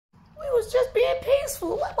was just being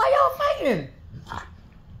peaceful. Why y'all fighting?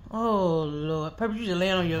 Oh Lord, Purpose, you just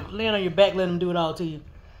laying on your back, let him do it all to you.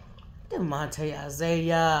 Then Monte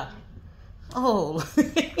Isaiah. Oh,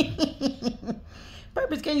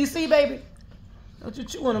 Purpose, can you see, baby? Don't you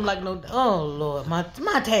chew on him like no. Oh Lord,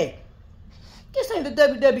 Monte, this ain't the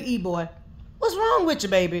WWE boy. What's wrong with you,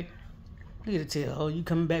 baby? Look at the tail. Oh, you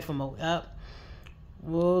coming back from up?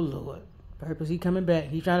 Oh Lord, Purpose, he coming back.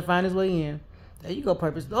 He trying to find his way in. There you go,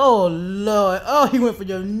 Purpose. Oh Lord, oh he went for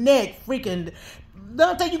your neck, freaking.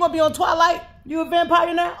 Don't think you gonna be on Twilight? You a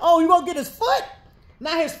vampire now? Oh, you gonna get his foot?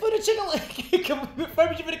 Now his foot a chicken.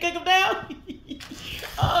 Purpose, you finna kick him down?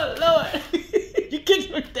 Oh Lord, you kicked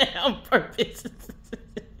him down, Purpose.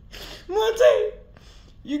 Monte,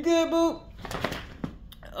 you good, boo?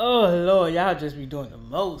 Oh Lord, y'all just be doing the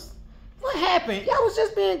most. What happened? Y'all was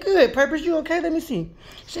just being good. Purpose, you okay? Let me see.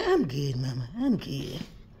 Say, I'm good, mama. I'm good.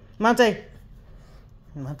 Monte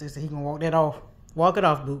said he gonna walk that off. Walk it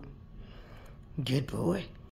off, boo. Good boy.